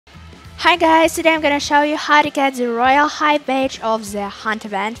Hi guys, today I'm gonna show you how to get the Royal High Badge of the Hunt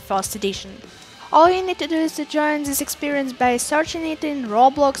event first edition. All you need to do is to join this experience by searching it in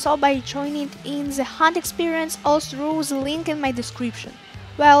Roblox or by joining it in the Hunt experience or through the link in my description.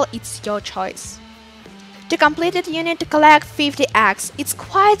 Well, it's your choice. To complete it, you need to collect 50 eggs. It's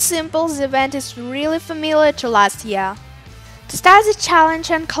quite simple, the event is really familiar to last year. To start the challenge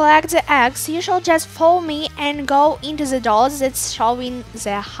and collect the eggs, you should just follow me and go into the doors that's showing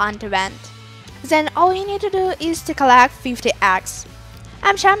the Hunt event. Then all you need to do is to collect 50 eggs.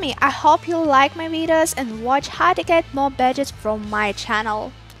 I'm Charmy, I hope you like my videos and watch how to get more badges from my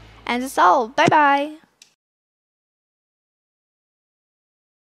channel. And that's all, bye bye!